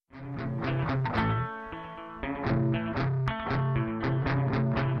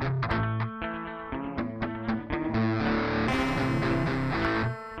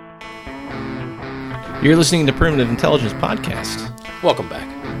You're listening to Primitive Intelligence Podcast. Welcome back.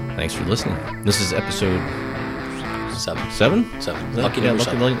 Thanks for listening. This is episode 7. 7? 7. Lucky number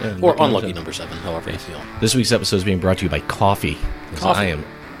 7. Or unlucky number 7, however you feel. This week's episode is being brought to you by coffee. I am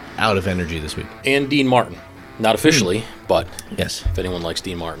out of energy this week. And Dean Martin. Not officially, but yes, if anyone likes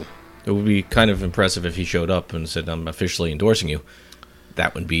Dean Martin. It would be kind of impressive if he showed up and said, I'm officially endorsing you.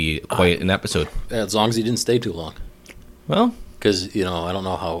 That would be quite an episode. As long as he didn't stay too long. Well, because, I don't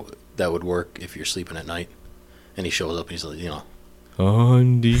know how that would work if you're sleeping at night and he shows up and he's like,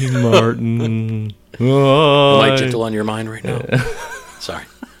 I'm Dean Martin. Am I gentle on your mind right now? Sorry.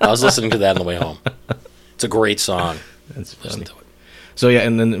 I was listening to that on the way home. It's a great song. That's funny. So, yeah,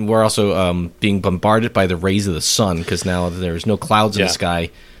 and then we're also being bombarded by the rays of the sun because now there's no clouds in the sky.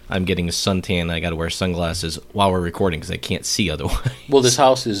 I'm getting a suntan. I got to wear sunglasses while we're recording because I can't see otherwise. Well, this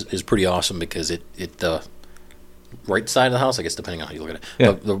house is pretty awesome because it right side of the house, I guess, depending on how you look at it.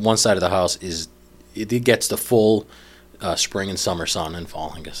 Yeah. The one side of the house it gets the full spring and summer sun and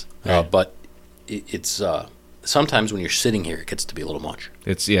fall, I guess. Right. But it's sometimes when you're sitting here, it gets to be a little much.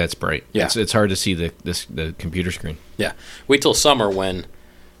 It's bright. Yeah. It's hard to see the computer screen. Yeah. Wait till summer when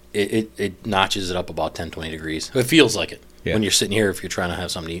it notches it up about 10, 20 degrees. It feels like it when you're sitting here if you're trying to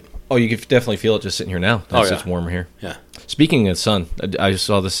have something to eat. Oh, you can definitely feel it just sitting here now. It's warmer here. Yeah. Speaking of sun, I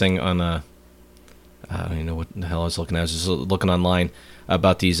saw this thing on I don't even know what the hell I was looking at. I was just looking online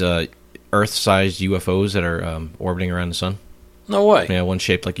about these Earth-sized UFOs that are orbiting around the sun. No way. Yeah, one's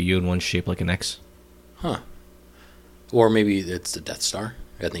shaped like a U and one's shaped like an X. Huh. Or maybe it's the Death Star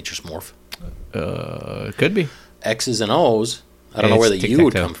at Nature's Morph. It could be. X's and O's. I don't know where the U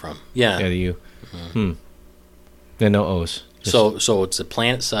would come from. Yeah. Yeah, the U. Mm-hmm. Yeah, no O's. So it's a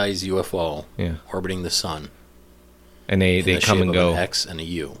planet-sized UFO orbiting the sun. And they come and go. An X and a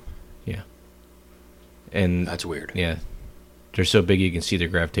U. Yeah. And that's weird. Yeah. They're so big you can see their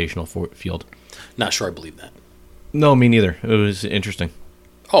gravitational field. Not sure I believe that. No, me neither. It was interesting.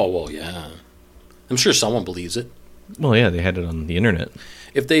 Oh, well, yeah. I'm sure someone believes it. Well, yeah, they had it on the internet.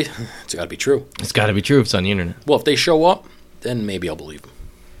 It's got to be true. It's got to be true if it's on the internet. Well, if they show up, then maybe I'll believe them.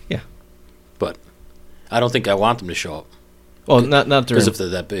 Yeah. But I don't think I want them to show up. Well, not because if they're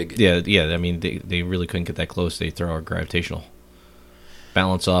that big. Yeah. I mean, they really couldn't get that close. They throw our gravitational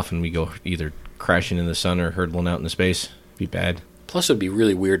balance off, and we go either crashing in the sun or hurtling out into space. It'd be bad. Plus, it'd be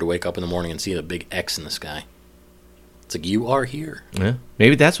really weird to wake up in the morning and see a big X in the sky. It's like, you are here. Yeah.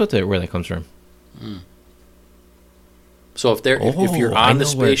 Maybe that's where that comes from. Mm. So if you're on the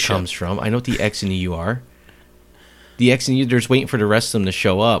spaceship, where it comes from. I know what the X and the U are. The X and U, they're just waiting for the rest of them to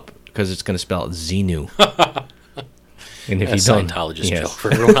show up because it's going to spell out Xenu. And if you don't, Scientologist joke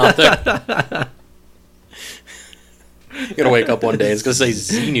for everyone out there. You're going to wake up one day, it's going to say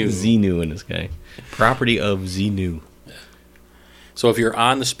Xenu. Xenu in the sky. Property of Xenu. Yeah. So if you're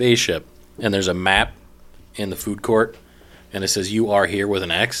on the spaceship and there's a map in the food court and it says you are here with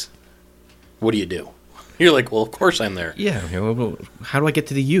an X, what do? You're like, well, of course I'm there. Yeah. How do I get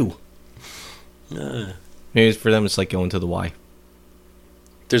to the U? Maybe for them it's like going to the Y.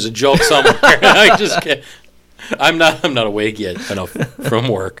 There's a joke somewhere. I just can't. I'm not awake yet enough from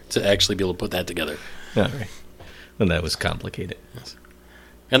work to actually be able to put that together. All right. And that was complicated. Yes.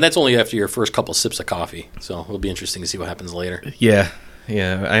 And that's only after your first couple sips of coffee. So it'll be interesting to see what happens later. Yeah.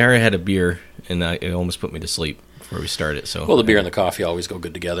 I already had a beer, and it almost put me to sleep before we started. So well, the beer and the coffee always go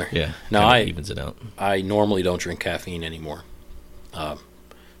good together. Yeah. Now evens it out. I normally don't drink caffeine anymore,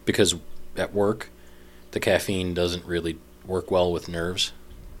 because at work, the caffeine doesn't really work well with nerves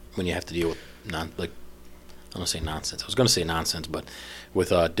when you have to deal with I don't want to say nonsense. I was going to say nonsense, but with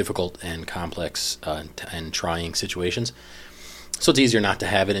difficult and complex and trying situations. So it's easier not to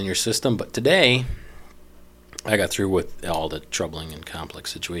have it in your system. But today, I got through with all the troubling and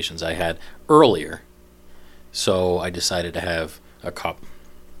complex situations I had earlier. So I decided to have a cup.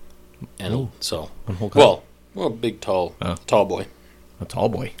 And so, one whole cup? Well, big, tall boy. A tall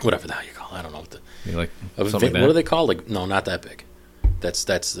boy. Whatever the hell you call it. I don't know what something like that? What are they called? Like, no, not that big. That's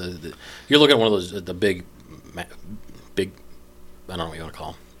the you're looking at one of those the big I don't know what you want to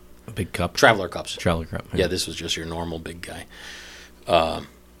call them. A big cup. Traveler cups. Traveler cup. Yeah, this was just your normal big guy.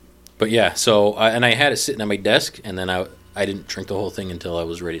 But yeah, so and I had it sitting at my desk, and then I didn't drink the whole thing until I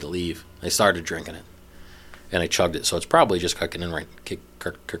was ready to leave. I started drinking it, and I chugged it. So it's probably just kirking in right.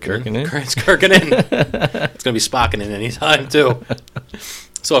 Kirking in. It's kirking in. It's gonna be spocking in any time too.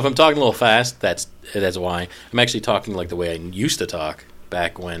 So if I'm talking a little fast, that's why. I'm actually talking like the way I used to talk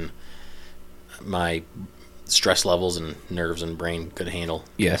back when my stress levels and nerves and brain could handle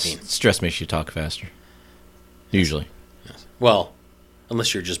caffeine. Stress makes you talk faster. Usually. Yes. Well,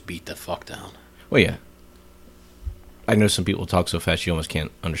 unless you're just beat the fuck down. Well, yeah. I know some people talk so fast you almost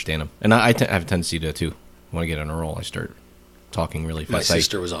can't understand them. And I have a tendency to, too. When I get on a roll, I start talking really fast. My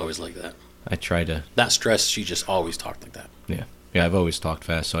sister was always like that. I try to... Not stressed, she just always talked like that. Yeah. Yeah, I've always talked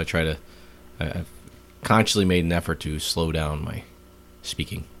fast, so I try to... I've consciously made an effort to slow down my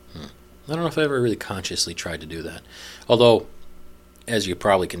speaking. I don't know if I ever really consciously tried to do that. Although, as you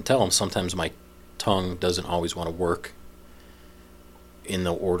probably can tell, sometimes my tongue doesn't always want to work in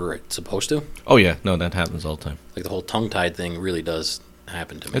the order it's supposed to. Oh, yeah. No, that happens all the time. Like the whole tongue-tied thing really does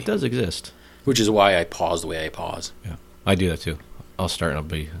happen to me. It does exist. Which is why I pause the way I pause. Yeah, I do that too. I'll start and I'll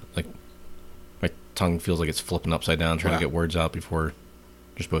be like, my tongue feels like it's flipping upside down, trying to get words out before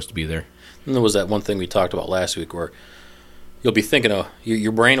you're supposed to be there. And there was that one thing we talked about last week where you'll be thinking of,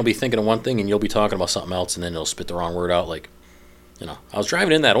 your brain will be thinking of one thing and you'll be talking about something else, and then it'll spit the wrong word out. Like, I was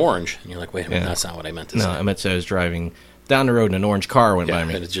driving in that orange, and you're like, wait a minute, that's not what I meant to say. No, I meant to say I was driving down the road and an orange car went by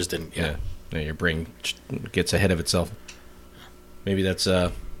me. And it just didn't. Yeah. Your brain gets ahead of itself. Maybe that's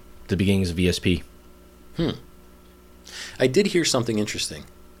the beginnings of ESP. I did hear something interesting.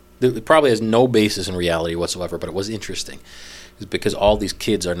 It probably has no basis in reality whatsoever, but it was interesting. It's because all these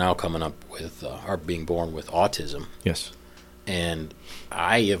kids are now coming up with, are being born with autism. Yes. And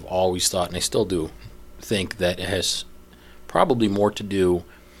I have always thought, and I still do, think that it has probably more to do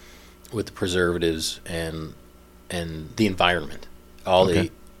with the preservatives and the environment, all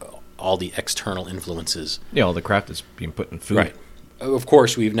the external influences. Yeah, all the crap that's being put in food. Right. Of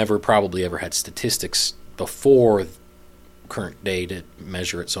course, we've never probably ever had statistics before current day to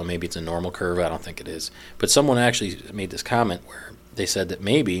measure it, so maybe it's a normal curve. I don't think it is. But someone actually made this comment where they said that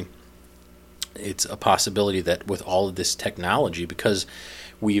maybe it's a possibility that with all of this technology, because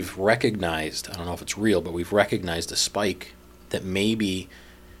we've recognized, I don't know if it's real, but we've recognized a spike that maybe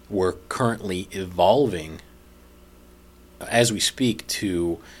we're currently evolving as we speak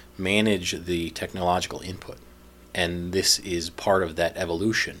to manage the technological input. And this is part of that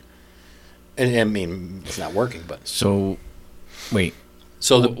evolution. And I mean, it's not working, but... So, wait.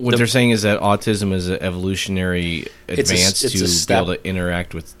 So what they're saying is that autism is an evolutionary advance to be able to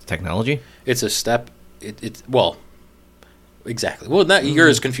interact with technology? It's a step. Well, exactly. Well, you're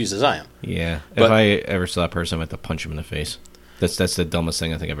as confused as I am. Yeah. But if I ever saw that person, I'm going to punch him in the face. That's the dumbest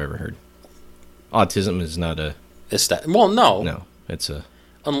thing I think I've ever heard. Autism is not a step. Well, no. No, it's a...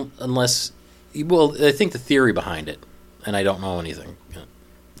 Unless... Well, I think the theory behind it, and I don't know anything,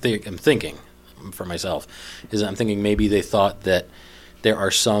 I'm thinking for myself, is I'm thinking maybe they thought that there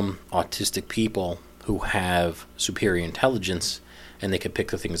are some autistic people who have superior intelligence and they can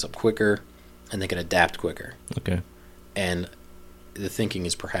pick the things up quicker and they can adapt quicker. Okay. And the thinking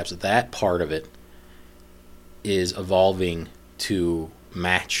is perhaps that part of it is evolving to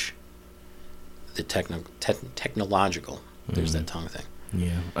match the technological. There's that tongue thing.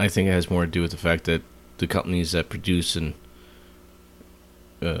 Yeah, I think it has more to do with the fact that the companies that produce and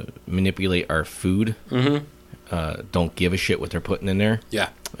manipulate our food don't give a shit what they're putting in there.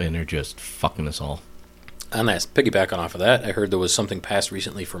 Yeah. And they're just fucking us all. And piggybacking off of that, I heard there was something passed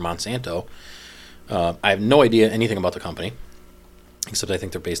recently for Monsanto. I have no idea anything about the company, except I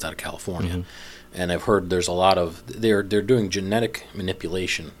think they're based out of California. Mm-hmm. And I've heard there's a lot of... They're doing genetic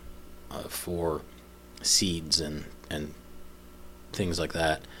manipulation for seeds and things like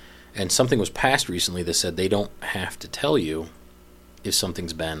that. And something was passed recently that said they don't have to tell you if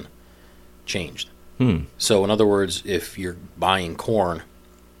something's been changed. So in other words, if you're buying corn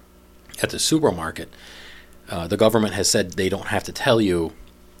at the supermarket, the government has said they don't have to tell you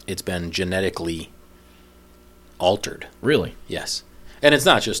it's been genetically altered. Really? Yes. And it's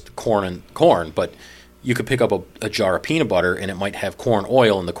not just corn, but you could pick up a jar of peanut butter and it might have corn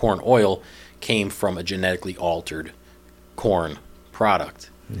oil, and the corn oil came from a genetically altered corn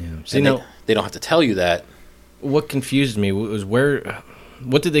product. Yeah. So they don't have to tell you that. What confused me was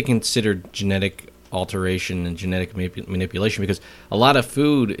what did they consider genetic alteration and genetic manipulation? Because a lot of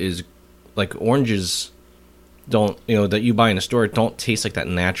food is like oranges don't, that you buy in a store don't taste like that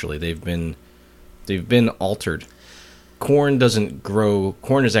naturally. They've been altered. Corn doesn't grow.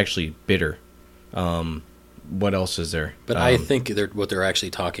 Corn is actually bitter. What else is there? But I think what they're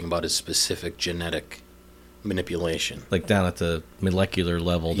actually talking about is specific genetic manipulation. Like down at the molecular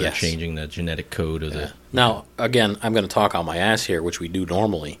level, they're changing the genetic code of the... Now, again, I'm going to talk on my ass here, which we do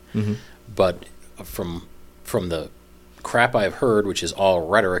normally, but from the crap I've heard, which is all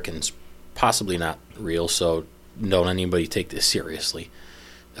rhetoric and possibly not real, so don't anybody take this seriously,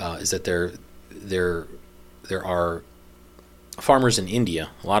 is that there are farmers in India,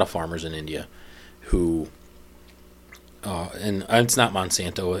 a lot of farmers in India, who... and it's not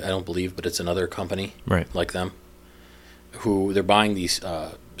Monsanto, I don't believe, but it's another company like them, who they're buying these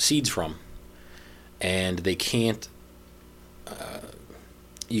seeds from, and they can't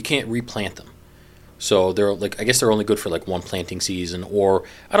you can't replant them. So they're like, I guess they're only good for like one planting season, or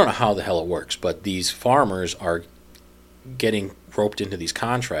I don't know how the hell it works, but these farmers are getting roped into these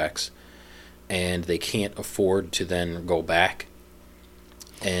contracts, and they can't afford to then go back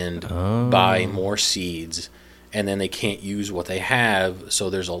and buy more seeds, and then they can't use what they have. So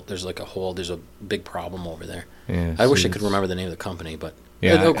there's a big problem over there. Yeah, I wish I could remember the name of the company, but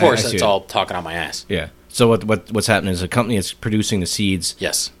yeah, of course I that's all talking out my ass. Yeah. So what's happening is a company that's producing the seeds.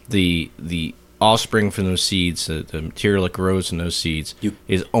 Yes. The offspring from those seeds, the material that grows in those seeds,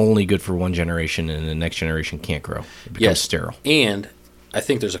 is only good for one generation, and the next generation can't grow. It becomes sterile. And I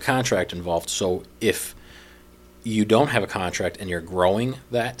think there's a contract involved. So if you don't have a contract and you're growing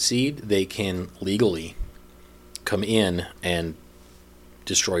that seed, they can legally come in and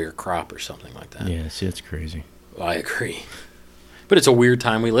destroy your crop or something like that. Yeah, see, that's crazy. I agree. But it's a weird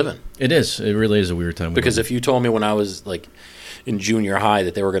time we live in. It is. It really is a weird time. Because if you told me when I was like in junior high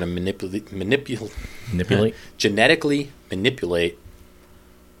that they were going to genetically manipulate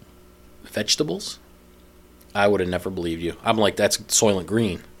vegetables, I would have never believed you. I'm like, that's Soylent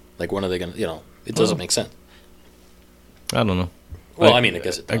Green. Like, when are they going to, it doesn't make sense. I don't know. Well, I mean, I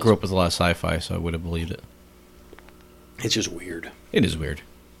guess it does. I grew up with a lot of sci-fi, so I would have believed it. It's just weird. It is weird.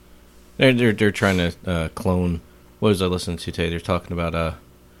 They're trying to clone. What was I listening to today? They're talking about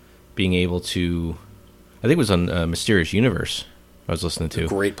being able to. I think it was on Mysterious Universe. I was listening to.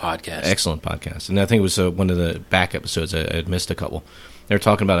 Great podcast. Excellent podcast, and I think it was one of the back episodes. I had missed a couple. They're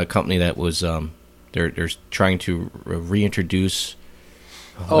talking about a company that was they're trying to reintroduce.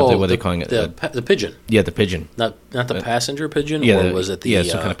 What are they calling it? The pigeon. Yeah, the pigeon. Not the passenger pigeon. Yeah, or was it the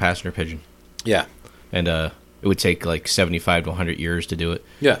some kind of passenger pigeon? Yeah, and it would take like 75 to 100 years to do it.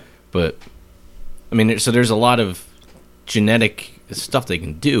 Yeah, but I mean, so there's a lot of genetic stuff they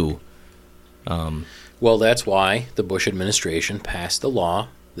can do. Well, that's why the Bush administration passed the law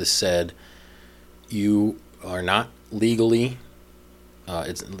that said you are not legally.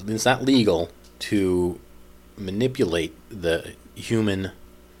 It's not legal to manipulate the human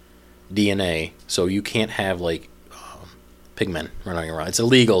DNA, so you can't have like pigmen running around. It's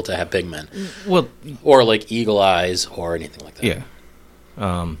illegal to have pigmen, or like eagle eyes or anything like that. Yeah.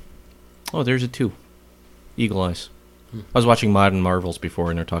 There's it too. Eagle eyes. I was watching Modern Marvels before,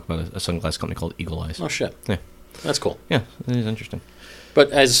 and they're talking about a sunglass company called Eagle Eyes. Oh shit! Yeah, that's cool. Yeah, it is interesting. But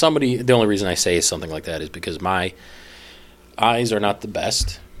as somebody, the only reason I say something like that is because my eyes are not the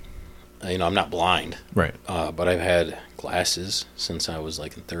best. I'm not blind. Right. But I've had glasses since I was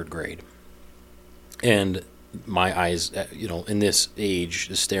like in third grade. And my eyes, in this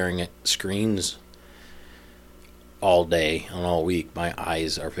age, staring at screens all day and all week, my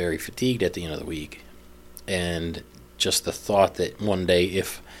eyes are very fatigued at the end of the week. And just the thought that one day,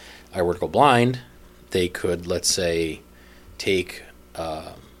 if I were to go blind, they could, let's say, take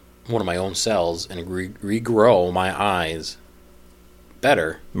one of my own cells and regrow my eyes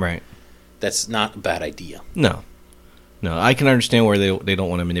better. Right. That's not a bad idea. No, I can understand where they don't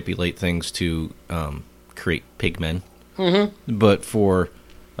want to manipulate things to create pigmen. Mm-hmm. But for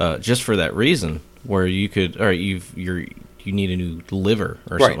just for that reason, where you could, all right, you need a new liver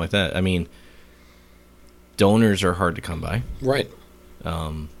or something like that. I mean, donors are hard to come by. Right.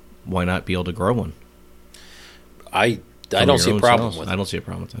 Why not be able to grow one? I don't see a problem with it. I don't see a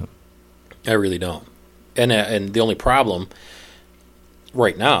problem with that. I really don't. And the only problem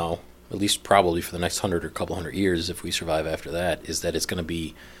right now, at least probably for the next 100 or couple hundred years, if we survive after that, is that it's going to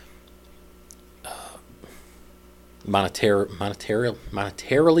be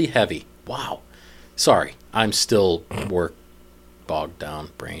monetarily heavy. Wow. Sorry, I'm still bogged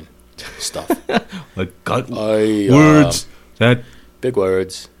down brain stuff. Like gut words that big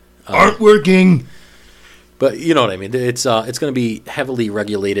words aren't working. But you know what I mean. It's going to be heavily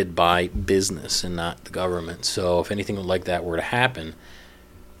regulated by business and not the government. So if anything like that were to happen,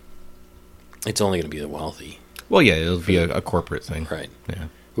 it's only going to be the wealthy. Well, yeah, it'll be a corporate thing, right? Yeah,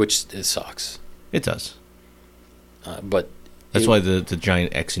 which it sucks. It does. But that's why the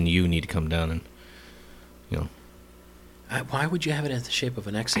giant X and U need to come down and, why would you have it in the shape of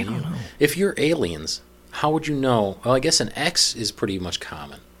an X and U? I don't know. If you're aliens, how would you know? Well, I guess an X is pretty much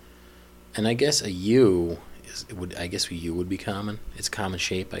common, and I guess a U I guess a U would be common. It's a common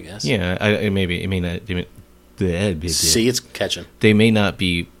shape, I guess. Yeah, I mean, see, it's catching. They may not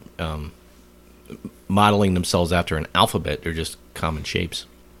be modeling themselves after an alphabet. They're just common shapes.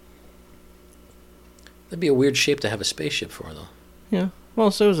 That'd be a weird shape to have a spaceship for, though. Yeah.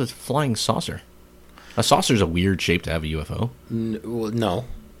 Well, so is a flying saucer. A saucer's a weird shape to have a UFO. No.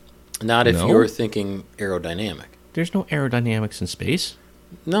 Not if you're thinking aerodynamic. There's no aerodynamics in space.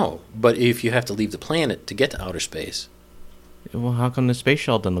 No, but if you have to leave the planet to get to outer space. Well, how come the space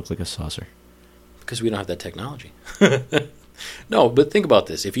shuttle doesn't look like a saucer? Because we don't have that technology. No, but think about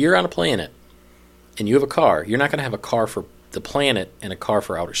this. If you're on a planet and you have a car, you're not going to have a car for the planet and a car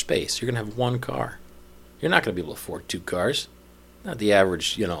for outer space. You're going to have one car. You're not going to be able to afford two cars. Not the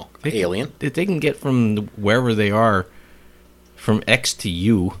average, alien. If they can get from wherever they are, from X to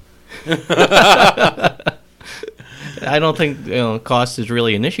U, I don't think cost is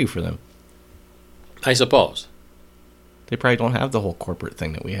really an issue for them. I suppose. They probably don't have the whole corporate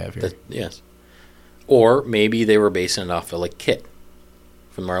thing that we have here. Yes. Or maybe they were basing it off of like KITT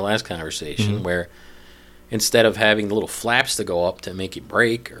from our last conversation, where instead of having the little flaps to go up to make it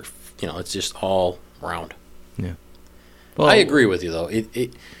break, or it's just all round. Yeah. Well, I agree with you though.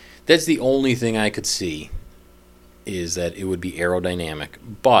 That's the only thing I could see is that it would be aerodynamic.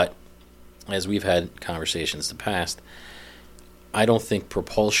 But as we've had conversations in the past, I don't think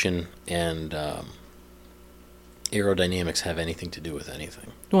propulsion and aerodynamics have anything to do with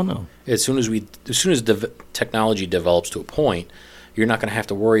anything. Well, no. As soon as technology develops to a point, you're not going to have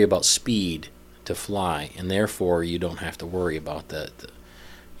to worry about speed to fly, and therefore you don't have to worry about the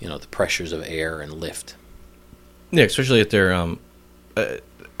pressures of air and lift. Yeah, especially if they're.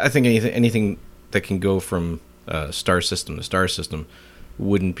 I think anything that can go from star system to star system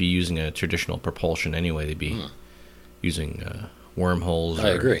wouldn't be using a traditional propulsion anyway. They'd be using wormholes. I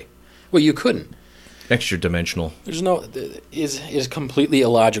agree. Well, you couldn't. Extra dimensional. Is completely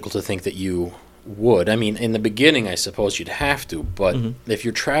illogical to think that you would. I mean, in the beginning, I suppose you'd have to, but if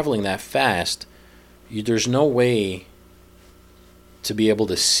you're traveling that fast, there's no way to be able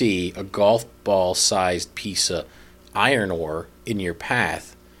to see a golf ball-sized piece of iron ore in your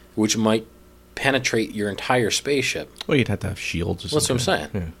path, which might penetrate your entire spaceship. Well, you'd have to have shields or something. That's what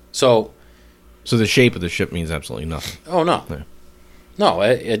I'm saying. Yeah. So the shape of the ship means absolutely nothing. Oh, no. Yeah. No,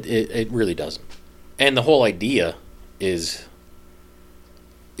 it really doesn't. And the whole idea is,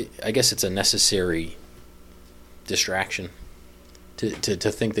 I guess it's a necessary distraction to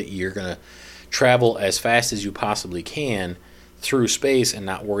think that you're going to travel as fast as you possibly can through space and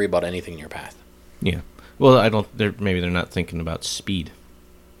not worry about anything in your path. Yeah. Well, maybe they're not thinking about speed.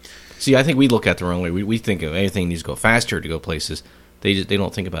 See, I think we look at it the wrong way. We think of anything needs to go faster to go places. They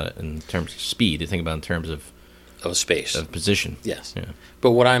don't think about it in terms of speed. They think about it in terms of space, of position. Yes. Yeah.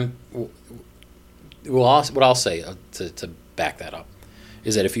 But what I'll say to back that up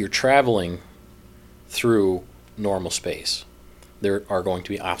is that if you're traveling through normal space, there are going to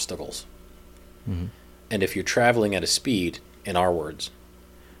be obstacles. Mm-hmm. And if you're traveling at a speed, in our words,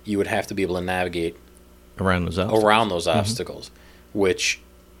 you would have to be able to navigate around those obstacles, which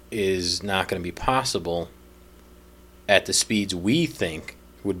is not going to be possible at the speeds we think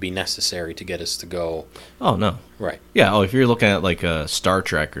would be necessary to get us to go. Oh, no. Right. Yeah, if you're looking at like a Star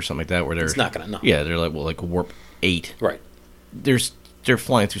Trek or something like that, where they're... It's not going to, no. Yeah, they're like warp 8. Right. They're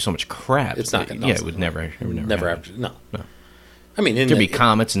flying through so much crap. It's not going to... Yeah, it would never happen. No. No. I mean... There'd be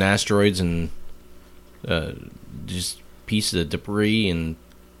comets and asteroids and just pieces of debris and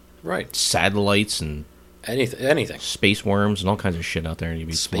right satellites and... Anything. Space worms and all kinds of shit out there. And you'd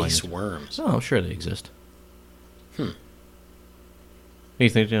be space worms? Oh, I'm sure they exist. You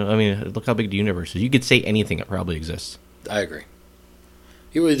think? I mean, look how big the universe is. You could say anything; it probably exists. I agree.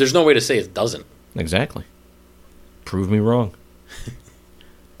 There's no way to say it doesn't. Exactly. Prove me wrong.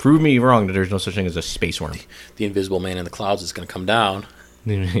 Prove me wrong that there's no such thing as a space worm. The invisible man in the clouds is going to come down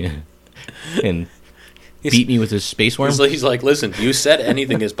and beat me with his space worm. He's like, listen, you said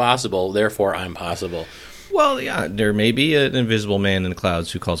anything is possible, therefore I'm possible. Well, yeah, there may be an invisible man in the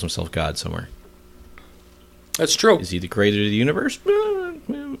clouds who calls himself God somewhere. That's true. Is he the creator of the universe? I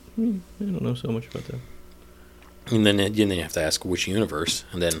don't know so much about that. And then you have to ask which universe,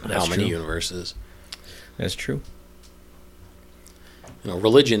 and then how many universes. That's true.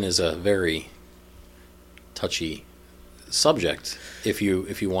 Religion is a very touchy subject if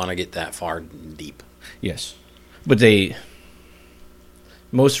you want to get that far deep. Yes, but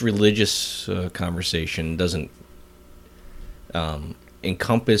most religious conversation doesn't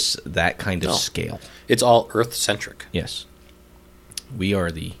encompass that kind of scale. It's all Earth-centric. Yes. We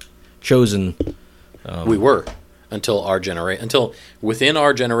are the chosen... we were, until within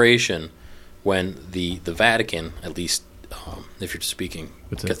our generation, when the Vatican, at least if you're speaking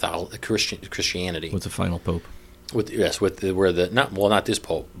Christianity... With the final pope. Not this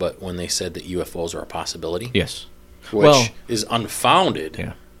pope, but when they said that UFOs are a possibility. Yes. Which is unfounded.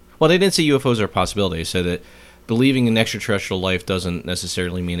 Yeah. Well, they didn't say UFOs are a possibility. They said that believing in extraterrestrial life doesn't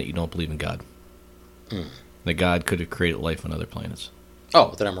necessarily mean that you don't believe in God. That God could have created life on other planets.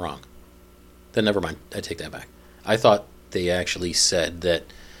 Oh, then I'm wrong. Then never mind. I take that back. I thought they actually said that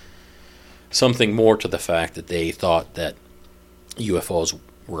something more to the fact that they thought that UFOs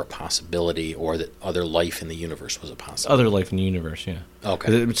were a possibility, or that other life in the universe was a possibility. Other life in the universe, yeah.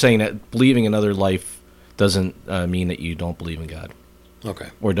 Okay. It's saying that believing in other life doesn't mean that you don't believe in God. Okay.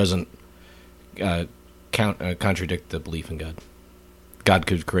 Or doesn't contradict the belief in God. God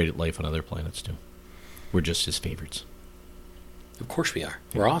could have created life on other planets, too. We're just his favorites. Of course we are.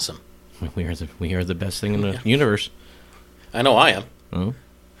 We're awesome. We are the best thing in the universe. I know I am. Oh,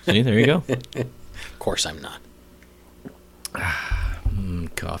 see, there you go. Of course I'm not.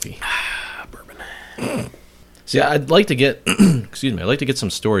 Coffee. Bourbon. See, I'd like to get, excuse me, I'd like to get some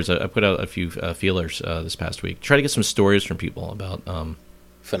stories. I put out a few feelers this past week. Try to get some stories from people about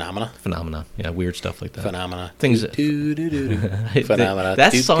phenomena. Yeah, weird stuff like that. Phenomena. Things that, Phenomena.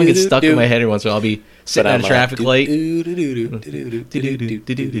 that song gets stuck in my head every once in a while. I'll be sitting at a traffic light.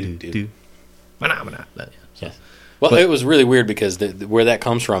 Phenomena. Yes. Well, it was really weird because where that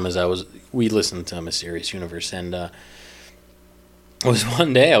comes from is we listened to Mysterious Universe, and it was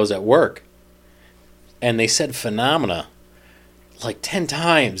one day I was at work, and they said phenomena like 10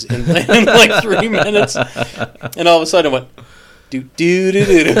 times in like 3 minutes, and all of a sudden I went,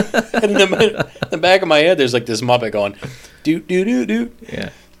 do-do-do-do-do. And in the back of my head, there's like this Muppet going, do-do-do-do.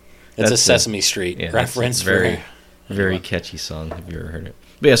 Yeah. It's a Sesame Street reference. Very catchy song. Have you ever heard it?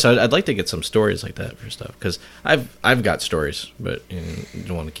 But yeah, so I'd like to get some stories like that for stuff, because I've got stories, but I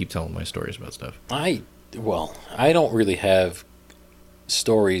don't want to keep telling my stories about stuff. I don't really have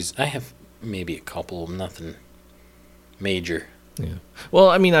stories. I have maybe a couple, nothing major. Yeah. Well,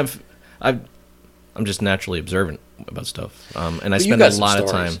 I mean, I'm just naturally observant about stuff, and I spend a lot of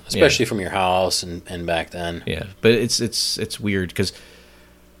time, especially from your house and back then. Yeah, but it's weird because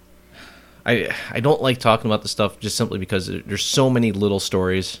I don't like talking about the stuff just simply because there's so many little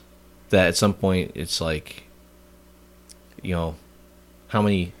stories that at some point it's like, how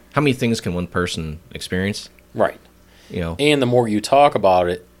many things can one person experience? Right. And the more you talk about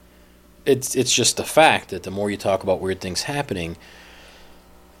it, it's just the fact that the more you talk about weird things happening,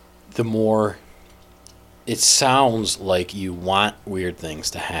 the more it sounds like you want weird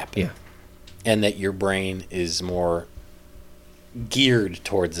things to happen. Yeah. And that your brain is more geared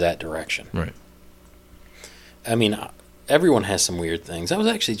towards that direction. Right. I mean, everyone has some weird things. I was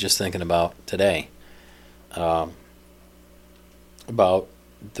actually just thinking about today, about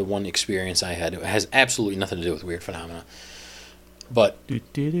the one experience I had. It has absolutely nothing to do with weird phenomena. But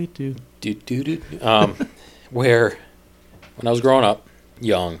where when I was growing up,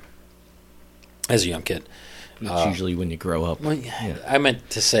 as a young kid. That's usually when you grow up. Well, I meant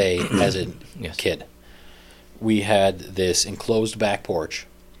to say as a kid. We had this enclosed back porch,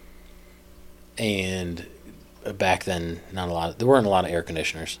 and back then there weren't a lot of air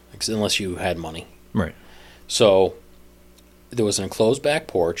conditioners unless you had money. Right. So there was an enclosed back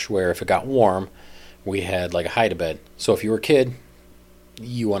porch where if it got warm, we had like a hide-a-bed. So if you were a kid,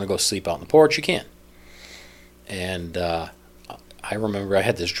 you want to go sleep out on the porch, you can. And I remember I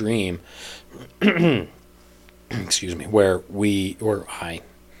had this dream, excuse me, where I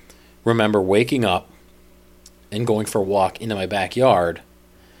remember waking up and going for a walk into my backyard,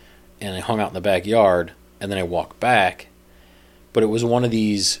 and I hung out in the backyard, and then I walked back, but it was one of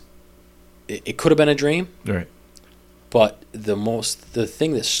these, it could have been a dream, right? But the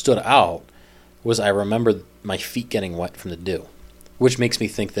thing that stood out was I remember my feet getting wet from the dew, which makes me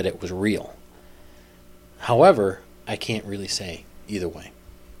think that it was real. However, I can't really say either way.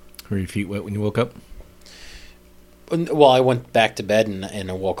 Were your feet wet when you woke up? Well, I went back to bed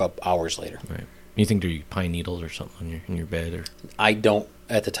and I woke up hours later. Right. You think there are pine needles or something in your bed, or? I don't.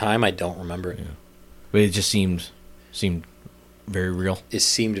 At the time, I don't remember it. Yeah. But it just seemed very real. It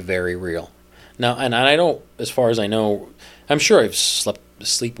seemed very real. Now, and I don't. As far as I know, I'm sure I've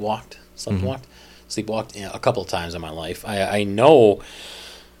sleepwalked a couple of times in my life. I know.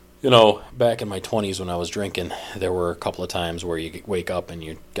 Back in my 20s when I was drinking, there were a couple of times where you wake up and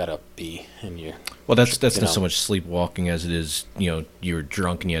you gotta pee, and you. Well, that's not so much sleepwalking as it is, you were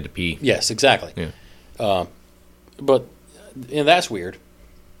drunk and you had to pee. Yes, exactly. Yeah. But that's weird.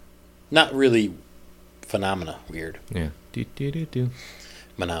 Not really phenomena weird. Yeah.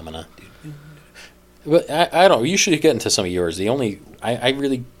 Phenomena. But I don't. You should get into some of yours. The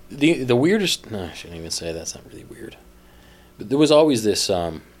weirdest. No, I shouldn't even say that's not really weird. But there was always this.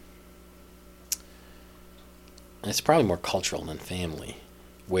 It's probably more cultural than family,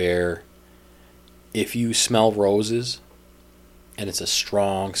 where if you smell roses, and it's a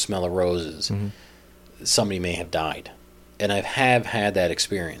strong smell of roses, mm-hmm. somebody may have died. And I have had that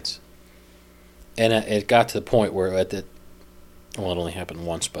experience. And it got to the point where it only happened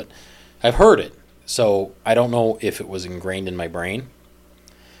once, but I've heard it. So I don't know if it was ingrained in my brain,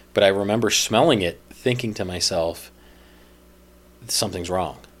 but I remember smelling it, thinking to myself, something's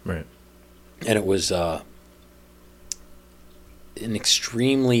wrong. Right. And it was an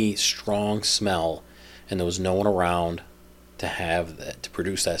extremely strong smell, and there was no one around to have that, to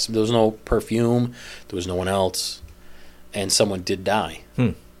produce that. So there was no perfume. There was no one else, and someone did die.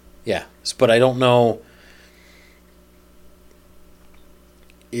 Yeah, but I don't know.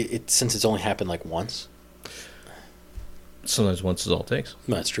 Since it's only happened like once. Sometimes once is all it takes.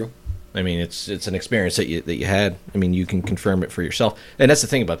 That's true. I mean, it's an experience that you had. I mean, you can confirm it for yourself, and that's the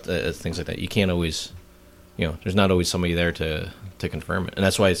thing about things like that. You can't always, there's not always somebody there to confirm it, and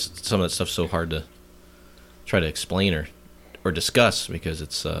that's why some of that stuff's so hard to try to explain or discuss, because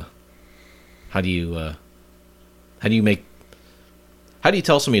it's how do you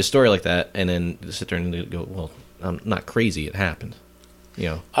tell somebody a story like that and then sit there and go, well, I'm not crazy, it happened.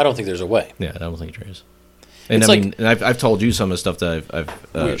 I don't think there's a way. Yeah, I don't think there is. And and I've told you some of the stuff that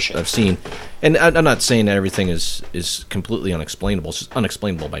I've seen, and I'm not saying that everything is completely unexplainable. It's just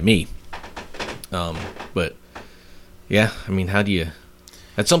unexplainable by me. But yeah, I mean, how do you?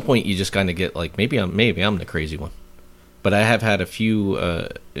 At some point, you just kind of get like, maybe I'm the crazy one. But I have had a few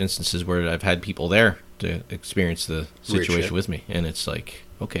instances where I've had people there to experience the situation with me, and it's like,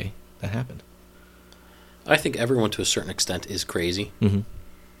 okay, that happened. I think everyone to a certain extent is crazy. Mm-hmm.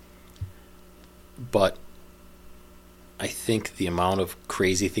 But I think the amount of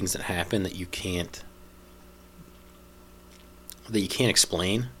crazy things that happen that you can't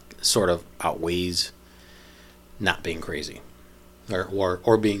explain sort of outweighs not being crazy,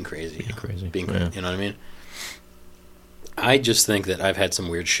 or being crazy. Being crazy. You know what I mean? I just think that I've had some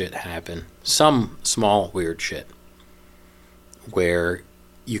weird shit happen, some small weird shit, where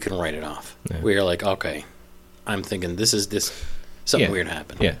you can write it off. Yeah. Where you're like, okay, I'm thinking something weird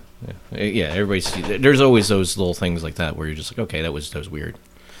happened. Yeah. There's always those little things like that where you're just like, okay, that was weird.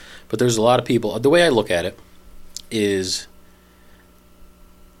 But there's a lot of people. The way I look at it is,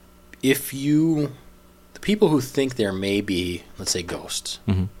 the people who think there may be, let's say, ghosts,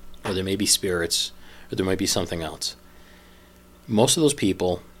 mm-hmm. or there may be spirits, or there might be something else, most of those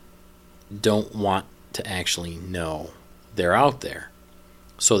people don't want to actually know they're out there.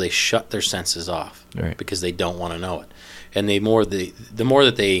 So they shut their senses off, right, because they don't want to know it. And the more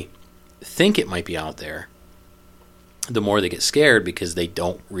that they think it might be out there, the more they get scared because they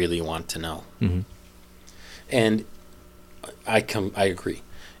don't really want to know. Mm-hmm. And I agree.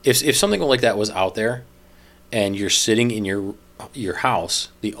 If something like that was out there, and you're sitting in your house,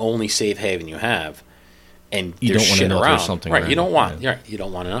 the only safe haven you have, and you there's don't shit know around, there's something right? around. You don't want, you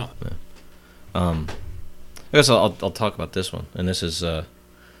don't want to know. Yeah. I guess I'll talk about this one, and this is I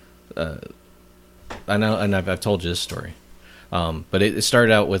know, and I've told you this story, but it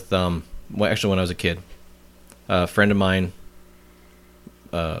started out with actually when I was a kid, a friend of mine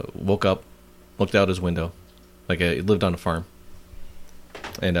woke up, looked out his window, he lived on a farm,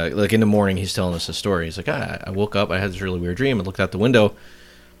 and in the morning he's telling us a story. He's like, I woke up, I had this really weird dream, and looked out the window,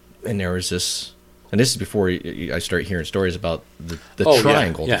 and there was this. And this is before I start hearing stories about the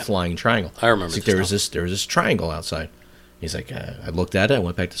triangle, the flying triangle. I remember. There was this triangle outside. He's like, I looked at it, I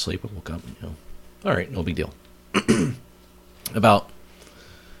went back to sleep, I woke up, all right, no big deal. About,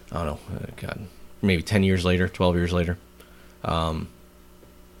 I don't know, God, maybe 10 years later, 12 years later, I'm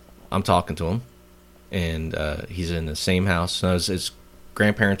talking to him, and he's in the same house. Now, his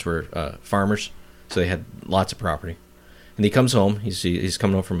grandparents were farmers, so they had lots of property. And he comes home, he's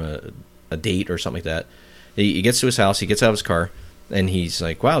coming home from a date or something like that. He gets to his house, he gets out of his car, and he's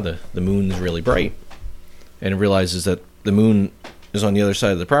like, wow, the moon's really bright. And realizes that the moon is on the other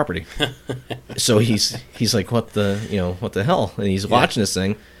side of the property. So he's like, what the hell? And he's watching this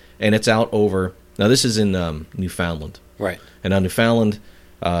thing, and it's out over. Now this is in Newfoundland, right? And now Newfoundland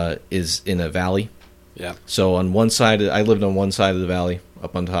is in a valley. Yeah. So on one side, I lived on one side of the valley,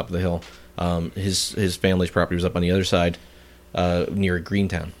 up on top of the hill. His family's property was up on the other side, near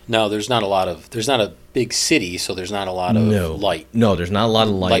Greentown. No, there's not a big city, so there's not a lot of light. No, there's not a lot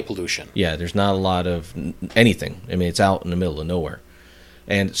of light. Light pollution. Yeah, there's not a lot of anything. I mean, it's out in the middle of nowhere.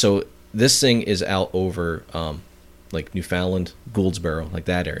 And so this thing is out over Newfoundland, Gouldsboro, like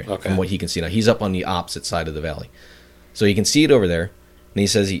that area, from what he can see. Now, he's up on the opposite side of the valley. So he can see it over there, and he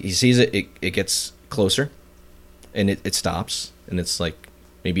says he sees it gets closer, and it stops, and it's like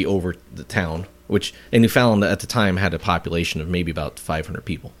maybe over the town, which in Newfoundland at the time had a population of maybe about 500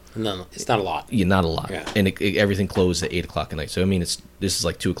 people. No, it's not a lot. Yeah, not a lot. Yeah. And everything closed at 8 o'clock at night. So, I mean, this is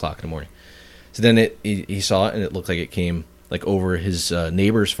like 2 o'clock in the morning. So then he saw it, and it looked like it came over his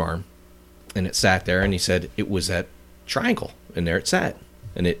neighbor's farm, and it sat there, and he said it was that triangle, and there it sat,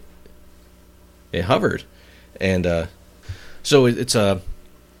 and it hovered. And so it's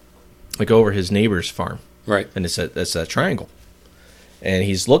over his neighbor's farm. Right. And it's that triangle. and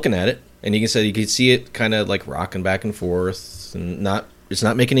he's looking at it, and you could see it kind of like rocking back and forth, and it's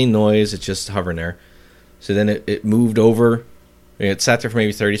not making any noise. It's just hovering there. So then it moved over. It sat there for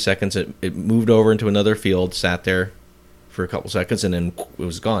maybe 30 seconds. It moved over into another field, sat there for a couple seconds, and then it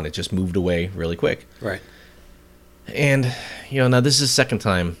was gone. It just moved away really quick. Right. And, now this is the second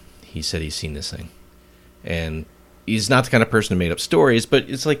time he said he's seen this thing. And he's not the kind of person who made up stories, but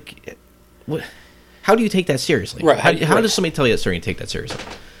it's like, how do you take that seriously? Right. How does somebody tell you that story and take that seriously?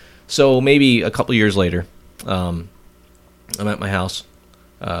 So maybe a couple years later, I'm at my house,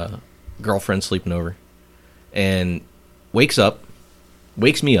 girlfriend sleeping over, and wakes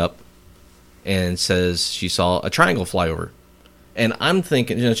me up, and says she saw a triangle fly over. And I'm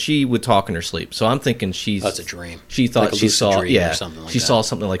thinking, she would talk in her sleep, so I'm thinking that's a dream. She thought like she saw, something like she that. saw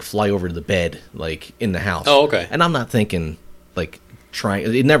something like fly over to the bed, like in the house. Oh, okay. And I'm not thinking like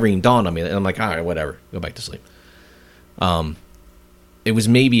it never even dawned on me, and I'm like, all right, whatever, go back to sleep. It was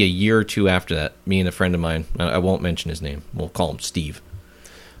maybe a year or two after that. Me and a friend of mine, I won't mention his name. We'll call him Steve.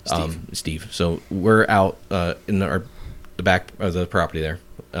 Steve. So we're out in the back of the property there,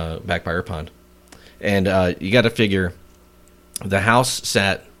 back by our pond, and you got to figure. The house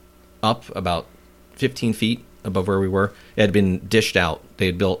sat up about 15 feet above where we were. It had been dished out. They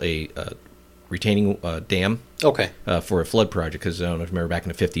had built a retaining dam for a flood project, because I don't know if you remember back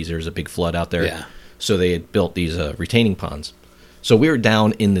in the 50s, there was a big flood out there. Yeah. So they had built these retaining ponds. So we were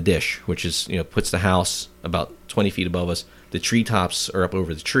down in the dish, which is puts the house about 20 feet above us. The treetops are up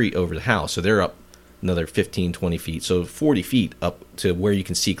over the house, so they're up another 15, 20 feet. So 40 feet up to where you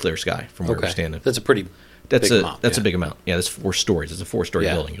can see clear sky from where we're standing. That's a pretty That's big amount. a big amount. Yeah, that's 4 stories. It's a 4-story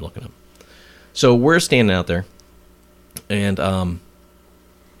building you're looking at. So we're standing out there, and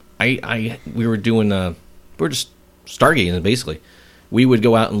we were doing we're just stargazing basically. We would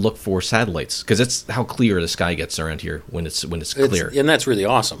go out and look for satellites, because that's how clear the sky gets around here when it's clear. And that's really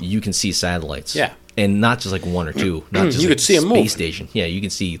awesome. You can see satellites. Yeah. And not just like one or two. Not just you like could see them space move. station. Yeah, you can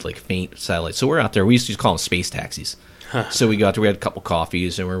see like faint satellites. So we're out there. We used to call them space taxis. So we got out there. We had a couple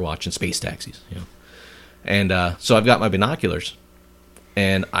coffees, and we were watching space taxis. And so I've got my binoculars,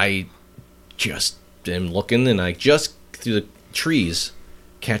 and I just am looking, and I just through the trees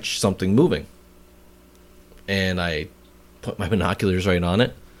catch something moving, and I put my binoculars right on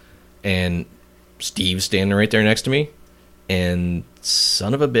it, and Steve's standing right there next to me, and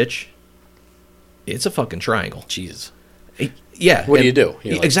son of a bitch, it's a fucking triangle. Jesus. Yeah. What do you do?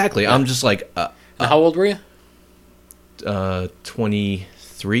 Exactly. I'm just like, how old were you?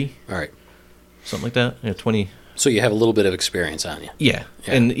 23. All right. Something like that. Yeah, 20. So you have a little bit of experience on you. Yeah.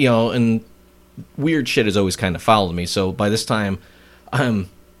 And and weird shit has always kind of followed me. So by this time, I'm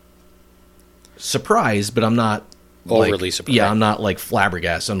surprised, but I'm not overly surprised. Yeah, I'm not like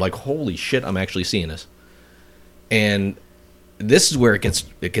flabbergasted. I'm like, holy shit, I'm actually seeing this. And this is where it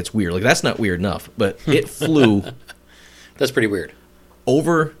gets weird. Like, that's not weird enough, but it flew. That's pretty weird.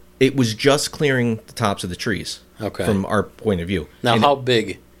 Over. It was just clearing the tops of the trees. Okay. From our point of view. Now, how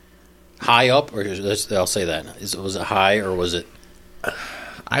big? High up, or I'll say that. Was it high, or was it?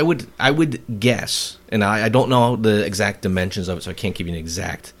 I would guess, and I don't know the exact dimensions of it, so I can't give you an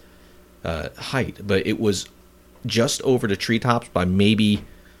exact height. But it was just over the treetops by maybe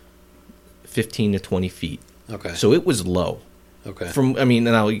 15 to 20 feet. Okay. So it was low. Okay.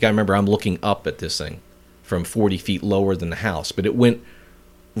 Now you gotta remember, I'm looking up at this thing from 40 feet lower than the house, but it went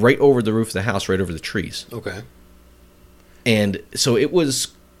right over the roof of the house, right over the trees. Okay. And so it was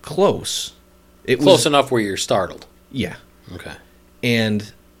close. Close enough where you're startled. Yeah. Okay.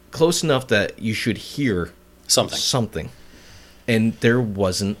 And close enough that you should hear something. And there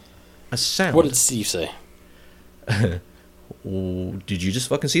wasn't a sound. What did Steve say? Did you just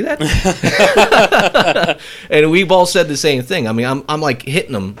fucking see that? And we both said the same thing. I mean, I'm like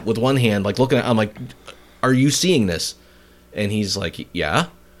hitting him with one hand, like looking at. I'm like, "Are you seeing this?" And he's like, "Yeah."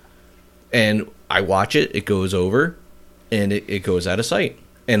 And I watch it. It goes over, and it goes out of sight.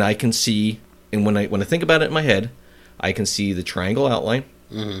 And I can see. And when I think about it in my head, I can see the triangle outline.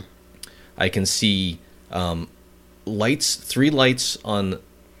 Mm-hmm. I can see lights, 3 lights on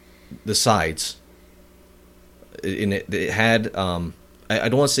the sides. And it had, I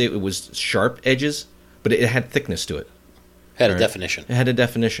don't want to say it was sharp edges, but it had thickness to it. Had a definition. It had a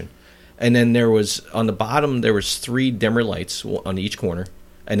definition. And then there was, on the bottom, there was 3 dimmer lights on each corner.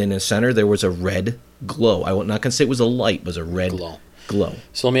 And in the center, there was a red glow. I'm not going to say it was a light, it was a red glow.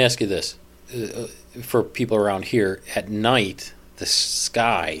 So let me ask you this. For people around here, at night, the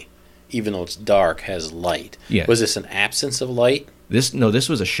sky, even though it's dark, has light. Yeah. Was this an absence of light? This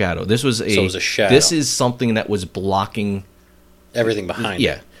was a shadow. So it was a shadow. This is something that was blocking everything behind.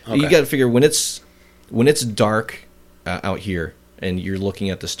 Yeah. Okay. You got to figure when it's dark out here, and you're looking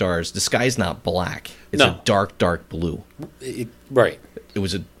at the stars, the sky's not black. It's No. a dark, dark blue. Right. It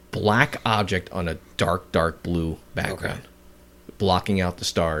was a black object on a dark, dark blue background, blocking out the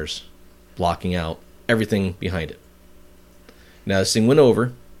stars, blocking out everything behind it. Now this thing went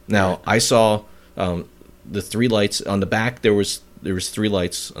over. Now I saw the 3 lights on the back. There was 3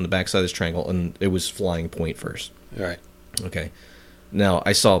 lights on the back side of this triangle, and it was flying point first. Right. Okay. Now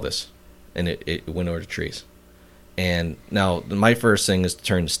I saw this, and it went over the trees. And now my first thing is to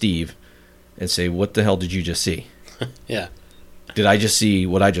turn to Steve and say, "What the hell did you just see?" Yeah. Did I just see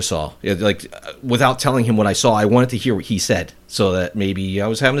what I just saw? Yeah, like, without telling him what I saw, I wanted to hear what he said, so that maybe I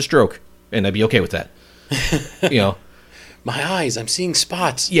was having a stroke, and I'd be okay with that. You know? My eyes, I'm seeing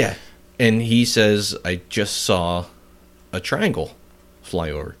spots. Yeah. And he says, "I just saw a triangle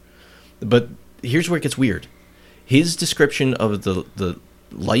fly over." But here's where it gets weird. His description of the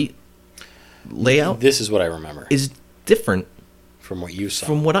light layout This is what I remember is different from what you saw.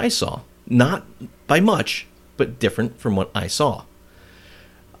 from what I saw. Not by much, but different from what I saw.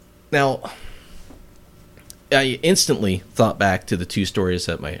 Now, I instantly thought back to the 2 stories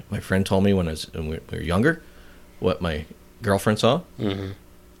that my friend told me when we were younger, what my girlfriend saw,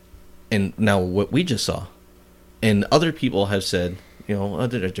 and now what we just saw. And other people have said, oh,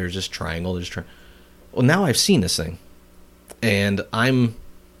 there's this triangle, well, now I've seen this thing, and I'm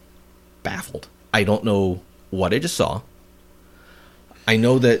baffled. I don't know what I just saw. I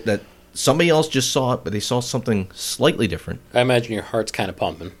know that somebody else just saw it, but they saw something slightly different. I imagine your heart's kind of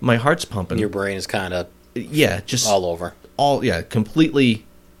pumping. My heart's pumping. Your brain is kind of just all over. Completely,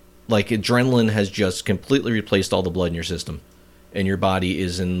 like adrenaline has just completely replaced all the blood in your system, and your body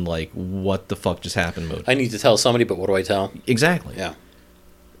is in like, what the fuck just happened mode. I need to tell somebody, but what do I tell? Exactly. Yeah.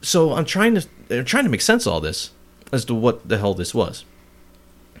 So I'm trying to make sense of all this as to what the hell this was,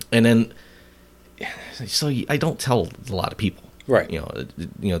 and then so I don't tell a lot of people. Right.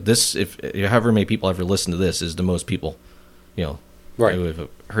 This, if however many people ever listen to this, is the most people, right, who have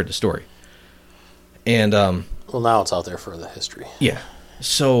heard the story. And well, now it's out there for the history. Yeah.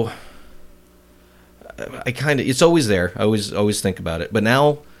 So I kind of, it's always there. I always think about it, but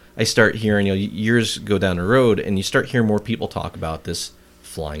now I start hearing, years go down the road, and you start hearing more people talk about this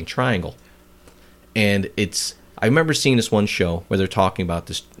flying triangle, and I remember seeing this one show where they're talking about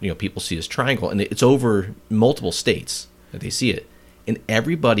this. People see this triangle, and it's over multiple states that they see it, and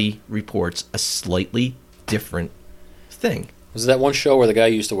everybody reports a slightly different thing. Was it that one show where the guy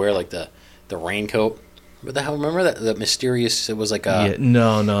used to wear like the raincoat? What the hell? Remember that mysterious? It was like a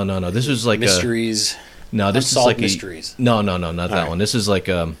no. This was like mysteries. This is like mysteries. No, not that right. one. This is like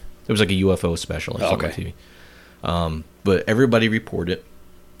it was like a UFO special or something okay. on TV. But everybody reported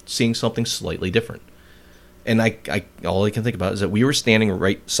seeing something slightly different, and I all I can think about is that we were standing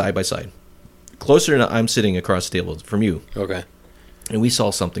right side by side. Closer than I'm sitting across the table from you. Okay. And we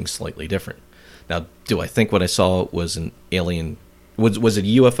saw something slightly different. Now, do I think what I saw was an alien? Was it a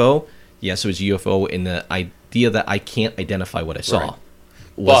UFO? Yes, it was a UFO in the idea that I can't identify what I saw. Right.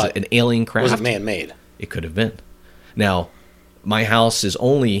 Was it an alien craft? Was it man-made? It could have been. Now, my house is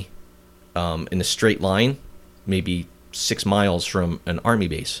only in a straight line, maybe 6 miles from an army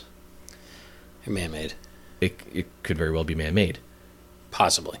base. Man-made. It could very well be man-made.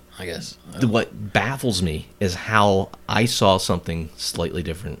 Possibly, I guess. What baffles me is how I saw something slightly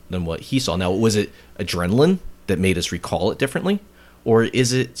different than what he saw. Now, was it adrenaline that made us recall it differently? Or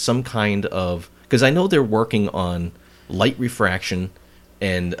is it some kind of... Because I know they're working on light refraction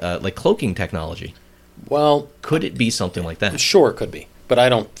and like cloaking technology. Well... Could it be something like that? Sure, it could be. But I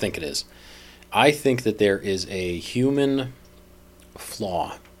don't think it is. I think that there is a human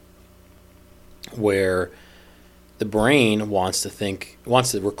flaw where... the brain wants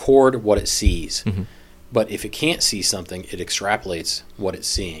to record what it sees. Mm-hmm. But if it can't see something, it extrapolates what it's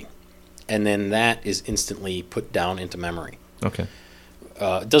seeing. And then that is instantly put down into memory. Okay.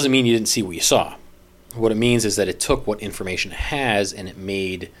 It doesn't mean you didn't see what you saw. What it means is that it took what information it has and it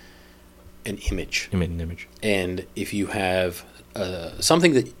made an image. It made an image. And if you have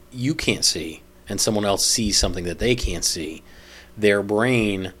something that you can't see and someone else sees something that they can't see, their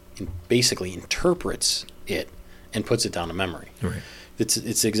brain basically interprets it and puts it down to memory. Right.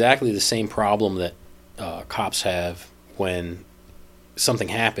 It's exactly the same problem that cops have when something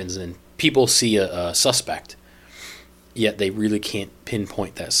happens and people see a suspect, yet they really can't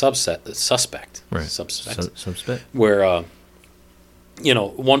pinpoint that suspect. Right. Suspect. Where,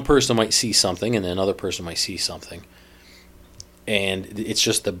 one person might see something and then another person might see something. And it's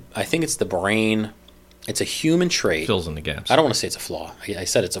just I think it's the brain. It's a human trait. Fills in the gaps. I don't want to say it's a flaw. I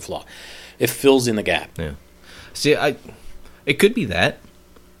said it's a flaw. It fills in the gap. Yeah. See, it could be that,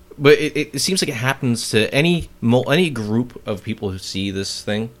 But it seems like it happens to any group of people who see this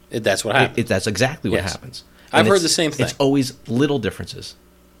thing. That's what happens. That's exactly what happens. I've heard the same thing. It's always little differences,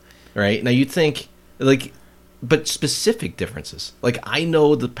 right? Now you'd think but specific differences. Like I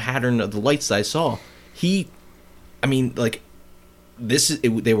know the pattern of the lights that I saw. They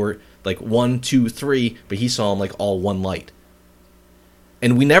were like 1, 2, 3, but he saw them like all one light.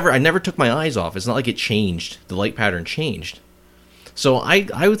 And I never took my eyes off. It's not like it changed. The light pattern changed. So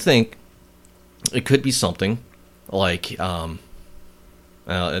I would think it could be something like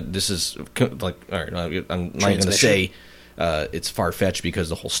this is like, all right, I'm not going to say it's far-fetched because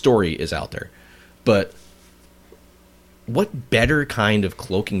the whole story is out there. But what better kind of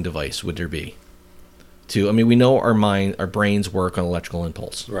cloaking device would there be? We know our brains work on electrical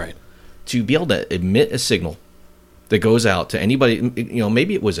impulse. Right. To be able to emit a signal that goes out to anybody,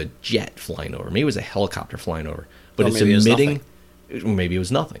 maybe it was a jet flying over, maybe it was a helicopter flying over, but it's emitting. Maybe it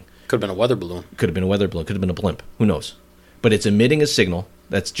was nothing. Could have been a weather balloon. Could have been a weather balloon. Could have been a blimp. Who knows? But it's emitting a signal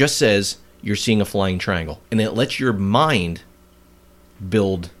that just says you're seeing a flying triangle, and it lets your mind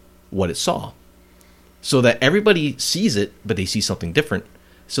build what it saw, so that everybody sees it, but they see something different.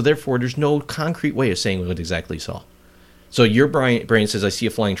 So therefore, there's no concrete way of saying what exactly you saw. So your brain says, "I see a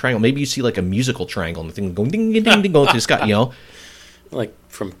flying triangle." Maybe you see like a musical triangle, and the thing going ding ding ding ding going through the sky. Like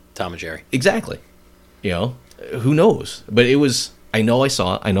from Tom and Jerry. Exactly. Who knows? But it was. I know I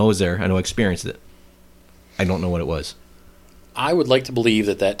saw it. I know it was there. I know I experienced it. I don't know what it was. I would like to believe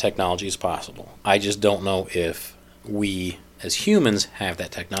that technology is possible. I just don't know if we, as humans, have that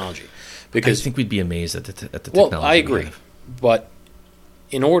technology. Because I think we'd be amazed at the technology. Well, I agree. But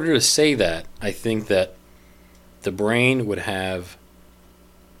in order to say that, I think that the brain would have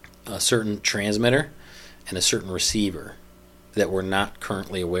a certain transmitter and a certain receiver that we're not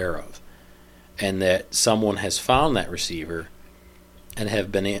currently aware of. And that someone has found that receiver and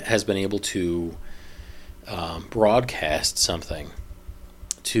has been able to broadcast something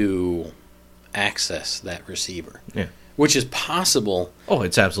to access that receiver. Yeah. Which is possible. Oh,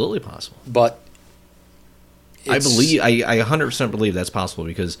 it's absolutely possible. But I 100% believe that's possible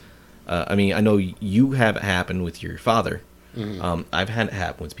because, I know you have it happen with your father. Mm-hmm. I've had it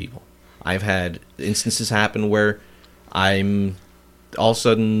happen with people. I've had instances happen where I'm all of a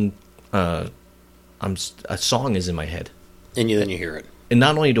sudden a song is in my head. And then you hear it. And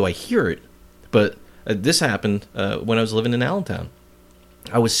not only do I hear it, but this happened when I was living in Allentown.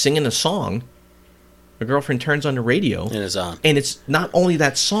 I was singing a song. My girlfriend turns on the radio. And it's on. And it's not only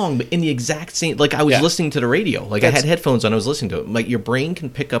that song, but in the exact same... Like, I was listening to the radio. Like, I had headphones on, I was listening to it. Like, your brain can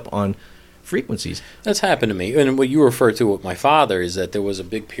pick up on frequencies. That's happened to me. And what you refer to with my father is that there was a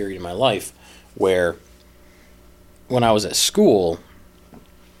big period in my life where when I was at school,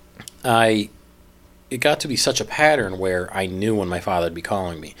 it got to be such a pattern where I knew when my father would be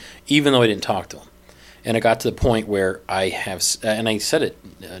calling me, even though I didn't talk to him. And it got to the point where I said it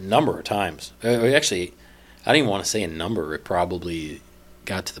a number of times. Actually, I didn't even want to say a number. It probably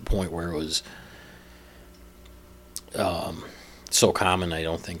got to the point where it was so common I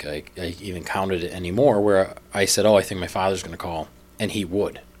don't think I even counted it anymore, where I said, I think my father's going to call, and he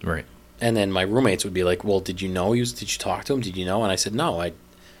would. Right. And then my roommates would be like, well, did you know? Did you talk to him? Did you know? And I said, no, I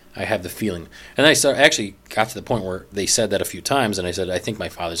have the feeling. And I actually got to the point where they said that a few times, and I said, I think my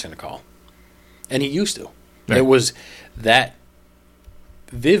father's going to call. And he used to. Right. It was that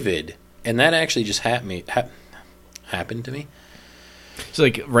vivid, and that actually just happened to me. So,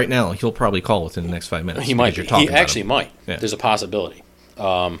 like, right now, he'll probably call within the next 5 minutes. He might. He actually might. Yeah. There's a possibility.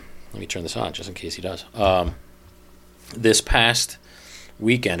 Let me turn this on just in case he does. This past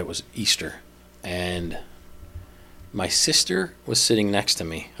weekend, it was Easter, and my sister was sitting next to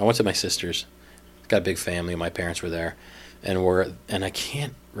me. I went to my sister's. Got a big family. My parents were there, and I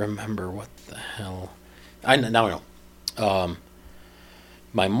can't remember what the hell. Now I know.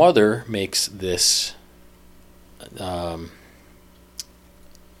 My mother makes this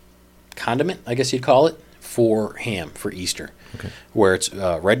condiment, I guess you'd call it, for ham for Easter, where it's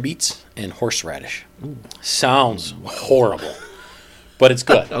red beets and horseradish. Ooh. Sounds horrible, but it's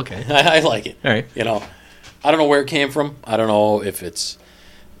good. Okay, I like it. All right. I don't know where it came from. I don't know if it's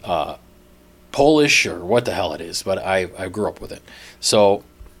Polish or what the hell it is, but I grew up with it. So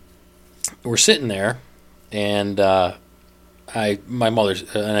we're sitting there, and my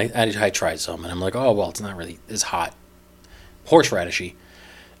mother's, and I tried some, and I'm like, oh, well, it's not really as hot, horseradishy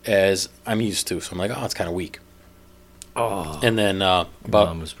as I'm used to. So I'm like, oh, it's kind of weak. Oh. And then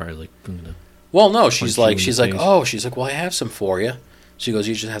Mom was probably like, well, no, she's like, well, I have some for you. She goes,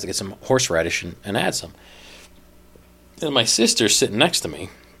 you just have to get some horseradish and add some. And my sister's sitting next to me,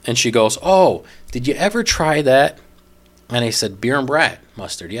 and she goes, oh, did you ever try that And I said, beer and brat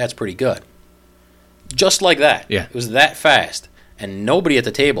mustard. Yeah, it's pretty good. Just like that. Yeah. It was that fast. And nobody at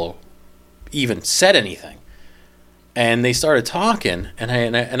the table even said anything. And they started talking, and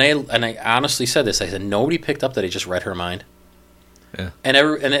I honestly said this. I said, nobody picked up that I just read her mind. Yeah. And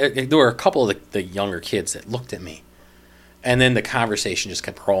there were a couple of the younger kids that looked at me. And then the conversation just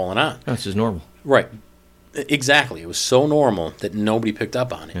kept rolling on. That's just normal. Right. Exactly. It was so normal that nobody picked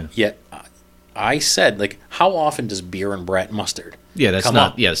up on it. Yeah. Yet I said, like, how often does beer and brat mustard that's come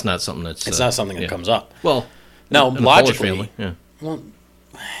not. up? Yeah, it's not something that's. It's not something that comes up. Well, now in the logically, Polish family, yeah. Well,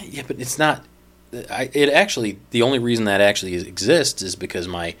 yeah, but it's not. It actually, the only reason that actually exists is because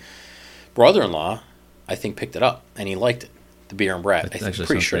my brother-in-law, I think, picked it up and he liked it. The beer and brat. That I'm actually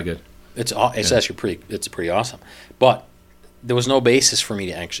pretty sounds sure. pretty good. It's actually pretty awesome. But there was no basis for me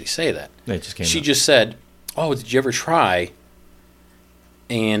to actually say that. It just came. She up. just said, "Oh, did you ever try?"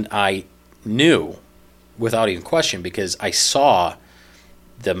 And I knew, without even question, because I saw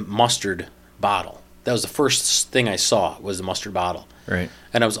the mustard bottle. That was the first thing I saw, was the mustard bottle. Right.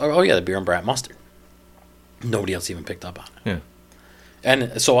 And I was, oh yeah, the beer and brat mustard. Nobody else even picked up on it. Yeah.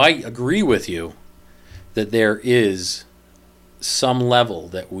 And so I agree with you that there is some level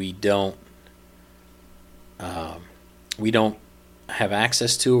that we don't have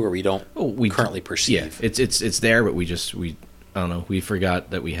access to, or we don't currently perceive. Yeah, it's there, but we I don't know. We forgot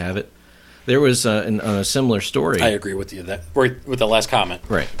that we have it. There was on a similar story. I agree with you with the last comment.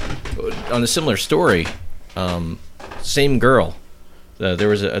 Right. On a similar story, same girl. There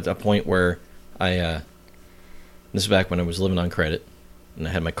was a point where this is back when I was living on credit, and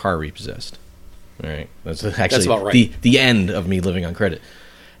I had my car repossessed. All right, that's about right. the end of me living on credit,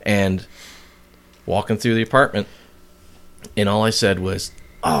 and walking through the apartment, and all I said was,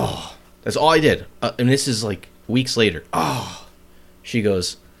 "Oh," that's all I did. And this is like weeks later. Oh, she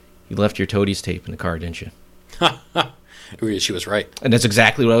goes, "You left your Toadies tape in the car, didn't you?" She was right, and that's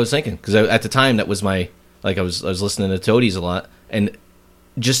exactly what I was thinking, because at the time that was my I was listening to Toadies a lot, and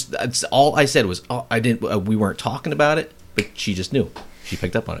just that's all I said was, "Oh, I didn't." We weren't talking about it, but she just knew. She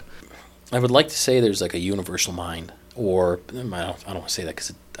picked up on it. I would like to say there's like a universal mind, or I don't want to say that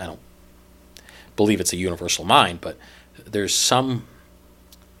because I don't believe it's a universal mind, but there's some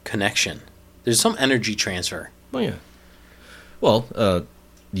connection. There's some energy transfer. Oh yeah. Well, the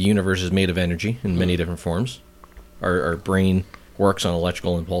universe is made of energy in many different forms. Our brain works on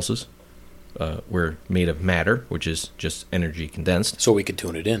electrical impulses. We're made of matter, which is just energy condensed. So we can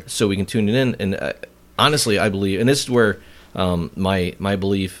tune it in. And honestly, I believe, and this is where my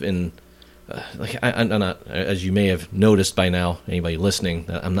belief in, I'm not, as you may have noticed by now, anybody listening,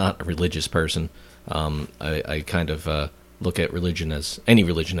 I'm not a religious person. I kind of look at any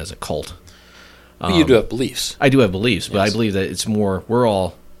religion as a cult. But you do have beliefs. I do have beliefs, but yes. I believe that it's more,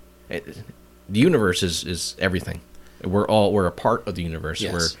 the universe is everything. We're a part of the universe.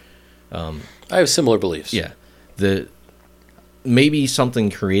 Yes. I have similar beliefs. Yeah. Maybe something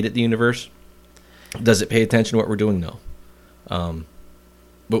created the universe. Does it pay attention to what we're doing? No.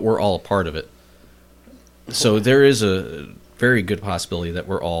 But we're all a part of it. So there is a very good possibility that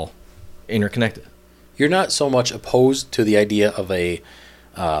we're all interconnected. You're not so much opposed to the idea of a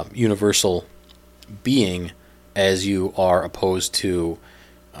universal being as you are opposed to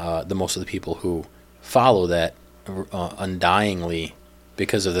the most of the people who follow that undyingly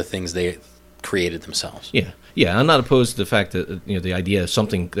because of the things they created themselves. Yeah. I'm not opposed to the fact that the idea of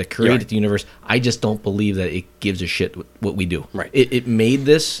something that created the universe. I just don't believe that it gives a shit what we do. Right. It made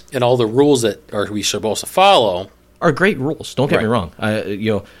this, and all the rules that we supposed to follow are great rules. Don't get me wrong.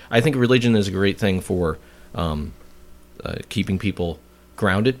 I think religion is a great thing for keeping people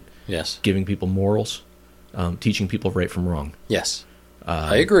grounded. Yes. Giving people morals, teaching people right from wrong. Yes.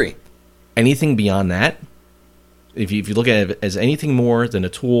 I agree. Anything beyond that, if you look at it as anything more than a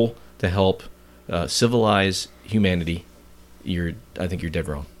tool to help civilize humanity, I think you're dead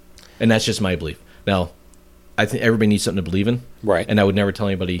wrong. And that's just my belief. Now, I think everybody needs something to believe in. Right. And I would never tell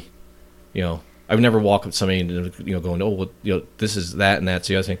anybody, I would never walk up to somebody and going, oh, well, this is that and that's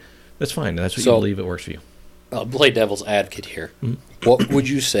the other thing. That's fine. That's what you believe. It works for you. I'll play devil's advocate here. Mm-hmm. What would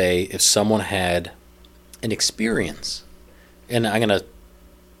you say if someone had an experience? And I'm going to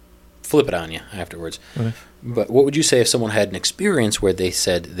flip it on you afterwards. Okay. But what would you say if someone had an experience where they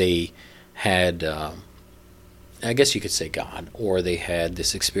said they had, I guess you could say God, or they had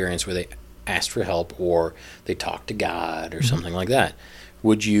this experience where they asked for help, or they talked to God, or something like that?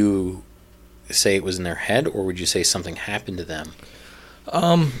 Would you say it was in their head, or would you say something happened to them?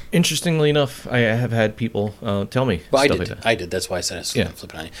 Interestingly enough, I have had people tell me stuff like that. I did. That's why I said I was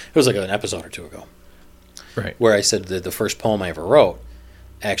flipping on you. It was like an episode or two ago. Right. Where I said that the first poem I ever wrote,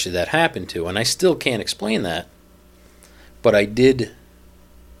 actually that happened to, and I still can't explain that. But I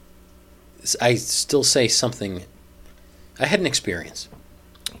still say something. I had an experience.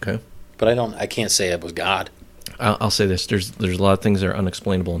 Okay. But I can't say it was God. I'll say this: there's a lot of things that are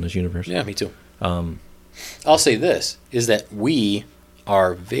unexplainable in this universe. Yeah, me too. I'll say this, is that we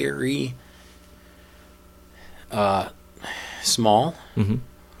are very small,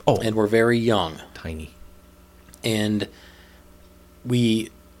 and we're very young. Tiny. And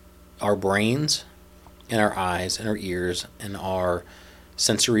our brains and our eyes and our ears and our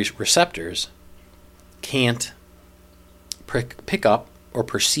sensory receptors can't pick up or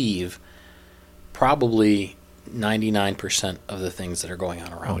perceive probably 99% of the things that are going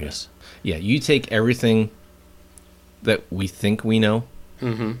on around us. Yeah, you take everything that we think we know,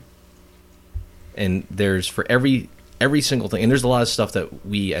 and there's for every single thing, and there's a lot of stuff that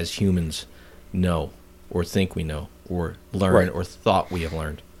we as humans know or think we know or learn or thought we have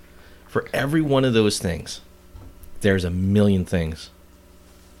learned. For every one of those things, there's a million things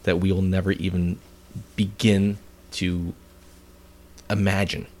that we will never even begin to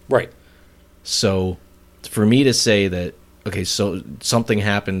imagine. Right. So for me to say that, okay, so something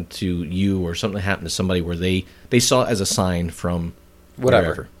happened to you or something happened to somebody where they saw it as a sign from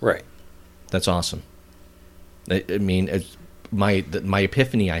whatever. Right. That's awesome. I mean, my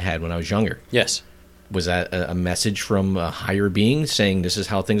epiphany I had when I was younger. Yes. Was that a message from a higher being saying this is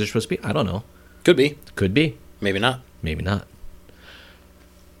how things are supposed to be? I don't know. Could be. Could be. Maybe not. Maybe not.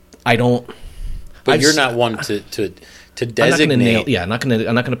 I don't. But you're not one to designate. I'm not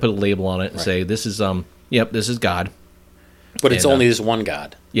gonna put a label on it and say this is this is God. But it's only this one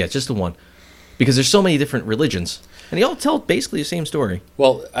God. Yeah, it's just the one. Because there's so many different religions, and they all tell basically the same story.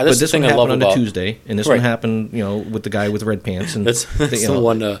 Well, that's this the thing one I love happened about on a Tuesday, and this one happened, with the guy with red pants. And that's the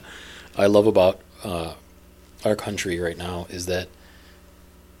one I love about our country right now is that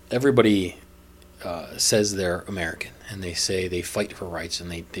everybody says they're American, and they say they fight for rights,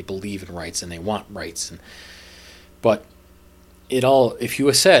 and they believe in rights, and they want rights. But if you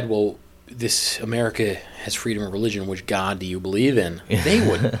had said, well, this America has freedom of religion, which God do you believe in? They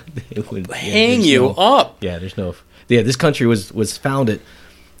would hang you up. Yeah, this country was founded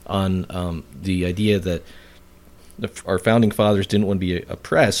on the idea that our founding fathers didn't want to be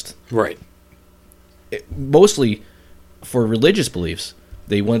oppressed. Right. Mostly for religious beliefs.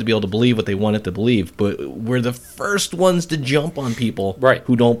 They wanted to be able to believe what they wanted to believe, but we're the first ones to jump on people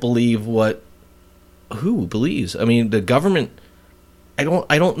who don't believe who believes. I mean, the government, I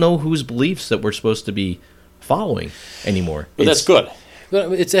don't know whose beliefs that we're supposed to be following anymore. But that's good.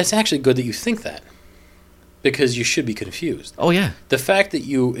 It's actually good that you think that, because you should be confused. Oh yeah. The fact that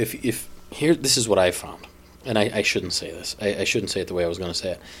if here, this is what I found, and I shouldn't say this. I shouldn't say it the way I was going to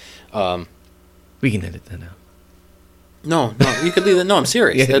say it. We can edit that out. No, you could leave it. No, I'm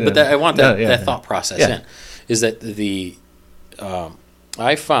serious. I want that thought process in. Is that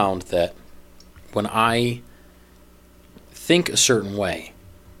I found that when I think a certain way,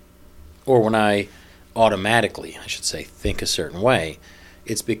 or when I automatically, I should say, think a certain way,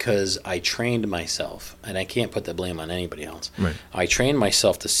 it's because I trained myself, and I can't put the blame on anybody else. Right. I trained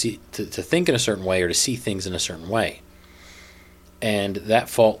myself to think in a certain way, or to see things in a certain way, and that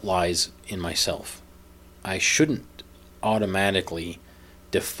fault lies in myself. I shouldn't automatically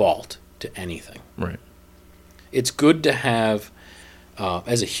default to anything. Right. It's good to have,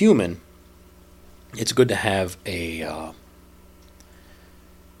 as a human, it's good to have an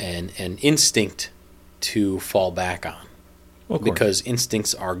instinct to fall back on. Well, because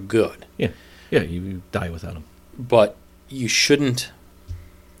instincts are good. Yeah. Yeah, you die without them. But you shouldn't.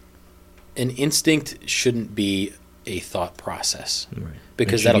 An instinct shouldn't be a thought process. Right.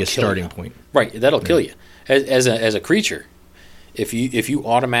 Because that'll be a kill starting you. Point. Right, that'll kill you. As a creature, if you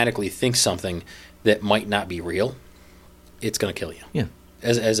automatically think something that might not be real, it's going to kill you. Yeah.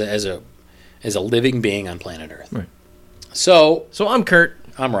 As a living being on planet Earth. Right. So I'm Kurt.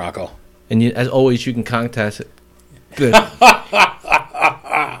 I'm Rocco. And as always, you can contact it. Good.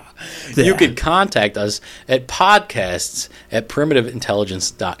 You can contact us at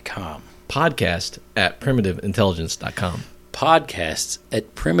podcasts@primitiveintelligence.com. Podcast@primitiveintelligence.com.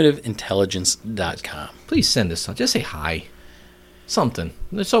 Podcasts@primitiveintelligence.com. Please send us. Just say hi. Something.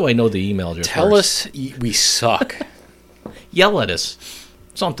 So I know the email address. Tell us we suck. Yell at us.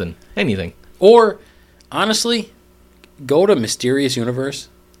 Something. Anything. Or, honestly, go to Mysterious Universe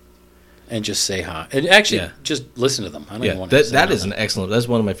and just say hi. And actually, just listen to them. I don't even want to say that is an excellent. That's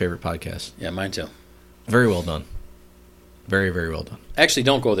one of my favorite podcasts. Yeah, mine too. Very well done. Very, very well done. Actually,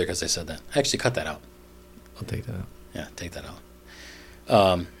 don't go there because I said that. Actually, cut that out. I'll take that out. Yeah, take that out.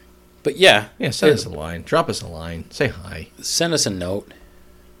 But yeah. Yeah, send us a line. Drop us a line. Say hi. Send us a note.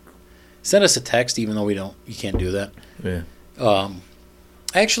 Send us a text, even though you can't do that. Yeah.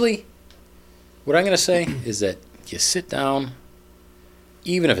 Actually, what I'm going to say is that you sit down,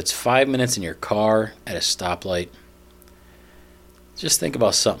 even if it's 5 minutes in your car at a stoplight, just think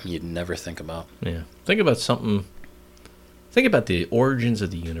about something you'd never think about. Yeah. Think about something. Think about the origins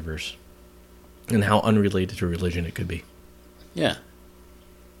of the universe and how unrelated to religion it could be. Yeah.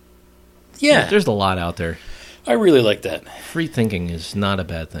 Yeah. There's a lot out there. I really like that. Free thinking is not a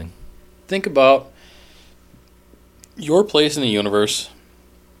bad thing. Think about your place in the universe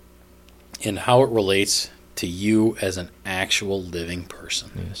and how it relates to you as an actual living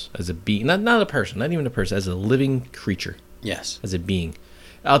person. Yes. As a being. Not a person. Not even a person. As a living creature. Yes. As a being.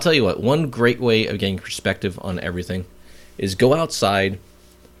 I'll tell you what. One great way of getting perspective on everything is go outside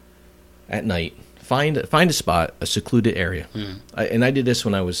at night. Find a spot, a secluded area. And I did this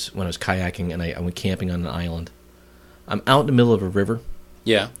when I was kayaking and I went camping on an island. I'm out in the middle of a river.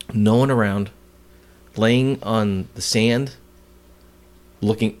 Yeah. No one around. Laying on the sand,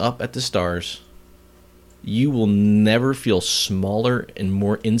 looking up at the stars. You will never feel smaller and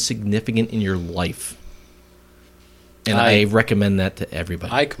more insignificant in your life. And I recommend that to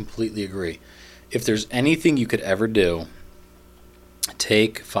everybody. I completely agree. If there's anything you could ever do,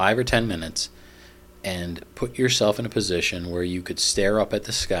 take 5 or 10 minutes and put yourself in a position where you could stare up at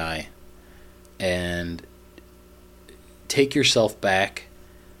the sky and take yourself back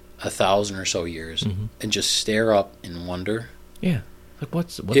 1,000 or so years and just stare up and wonder. Yeah. Like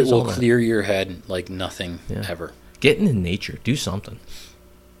what it is will all that? clear your head like nothing ever. Get in nature. Do something.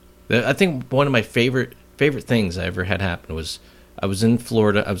 I think one of my favorite things I ever had happen was I was in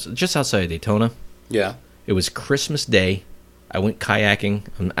Florida. I was just outside of Daytona. Yeah. It was Christmas Day. I went kayaking.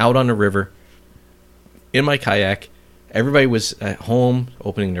 I'm out on the river in my kayak. Everybody was at home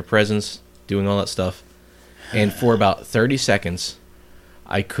opening their presents, doing all that stuff. And for about 30 seconds,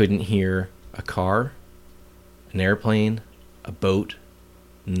 I couldn't hear a car, an airplane, a boat,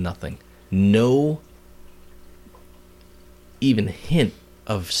 nothing. No even hint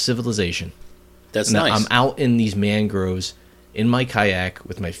of civilization. That's and nice. I'm out in these mangroves in my kayak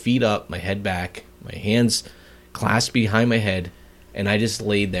with my feet up, my head back, my hands clasped behind my head, and I just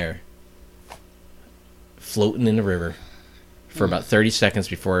laid there floating in the river for about 30 seconds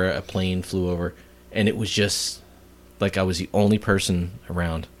before a plane flew over, and it was just like I was the only person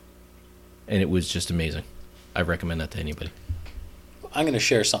around, and it was just amazing. I recommend that to anybody. I'm going to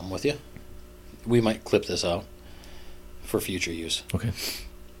share something with you. We might clip this out for future use. Okay.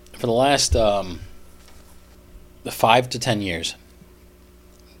 For the last 5 to 10 years,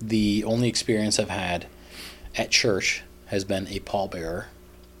 the only experience I've had at church has been a pallbearer,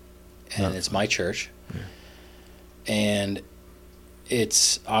 and it's my church. Yeah. And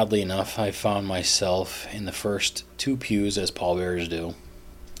it's, oddly enough, I found myself in the first 2 pews, as pallbearers do,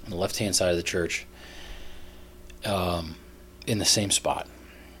 on the left-hand side of the church, in the same spot.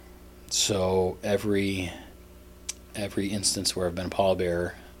 So every instance where I've been a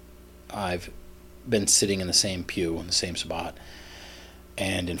pallbearer, I've been sitting in the same pew in the same spot,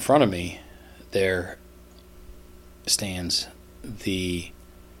 and in front of me there stands the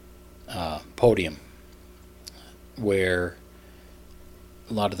podium where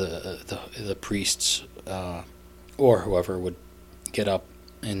a lot of the priests or whoever would get up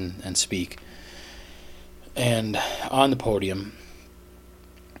and speak. And on the podium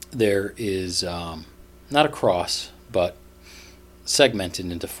there is not a cross, but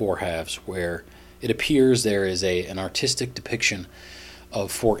segmented into 4 halves, where it appears there is an artistic depiction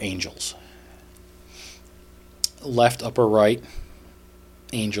of 4 angels. Left upper right,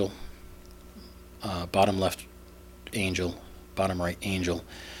 angel. Bottom left, angel. Bottom right, angel.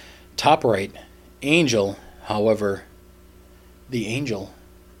 Top right, angel. However, the angel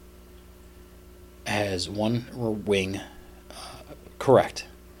has one wing correct.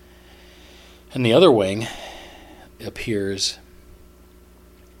 And the other wing appears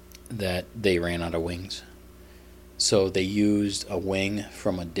that they ran out of wings. So they used a wing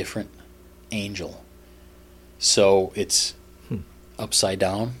from a different angel. So it's upside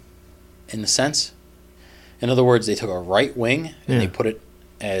down in a sense. In other words, they took a right wing and they put it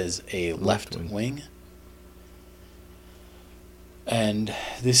as a left wing. And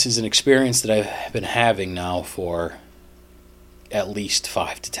this is an experience that I've been having now for at least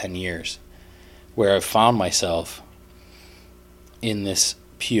 5 to 10 years, where I've found myself in this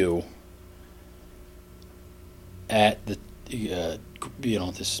at the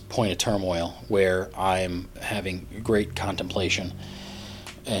this point of turmoil where I'm having great contemplation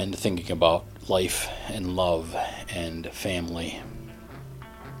and thinking about life and love and family,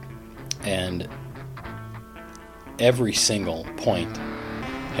 and every single point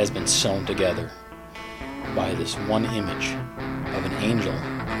has been sewn together by this one image of an angel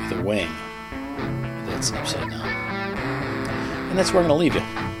with a wing that's upside down. And that's where I'm going to leave you.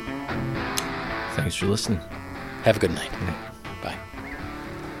 Thanks for listening. Have a good night. Good night. Bye.